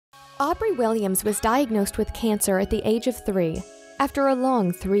Aubrey Williams was diagnosed with cancer at the age of 3. After a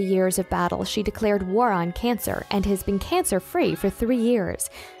long 3 years of battle, she declared war on cancer and has been cancer-free for 3 years.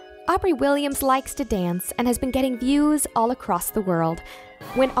 Aubrey Williams likes to dance and has been getting views all across the world.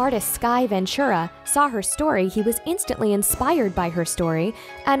 When artist Skii Ventura saw her story, he was instantly inspired by her story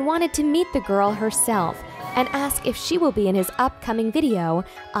and wanted to meet the girl herself and ask if she will be in his upcoming video,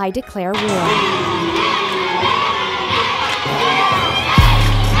 I Declare War.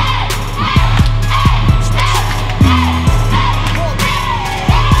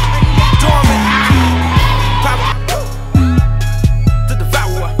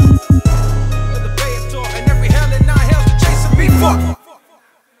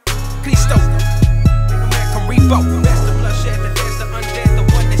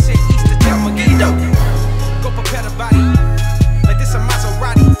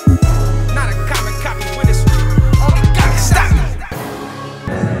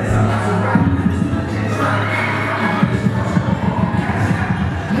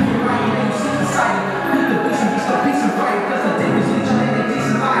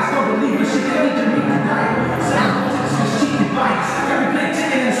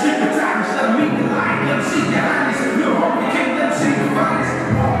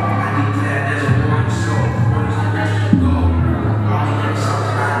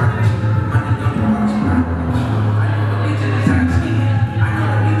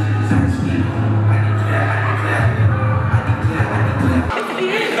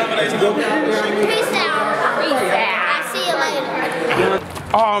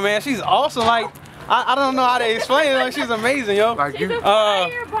 Oh man, she's awesome. Like I don't know how to explain it. Like she's amazing, yo. Like you.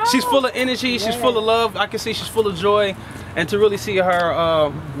 She's full of energy. She's full of love. I can see she's full of joy, and to really see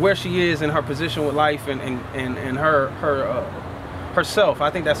her where she is in her position with life and herself. I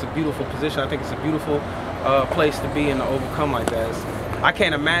think that's a beautiful position. I think it's a beautiful place to be and to overcome like that. I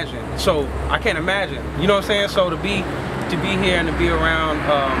can't imagine. So I can't imagine. You know what I'm saying? So to be here and to be around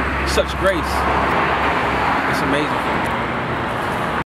such grace, it's amazing for me.